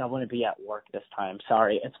 Hopefully I wouldn't be at work this time.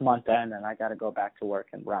 Sorry, it's month end and I got to go back to work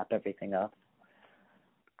and wrap everything up.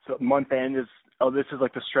 the month end is, this is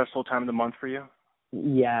like the stressful time of the month for you?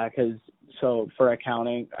 Yeah, because so for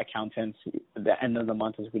accountants, the end of the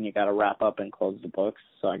month is when you got to wrap up and close the books.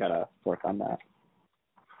 So I got to work on that.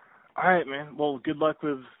 All right, man. Well, good luck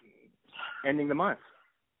with ending the month.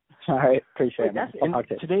 All right, appreciate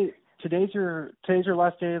it. Today's your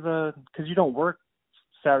last day of because you don't work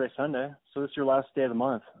Saturday, Sunday, so it's your last day of the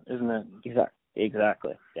month, isn't it?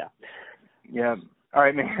 Exactly. Yeah. Yeah. All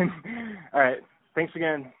right, man. All right. Thanks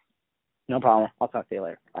again. No problem. I'll talk to you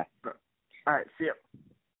later. Bye. All right. See ya.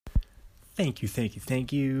 Thank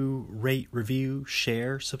you. Rate, review,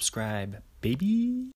 share, subscribe, baby.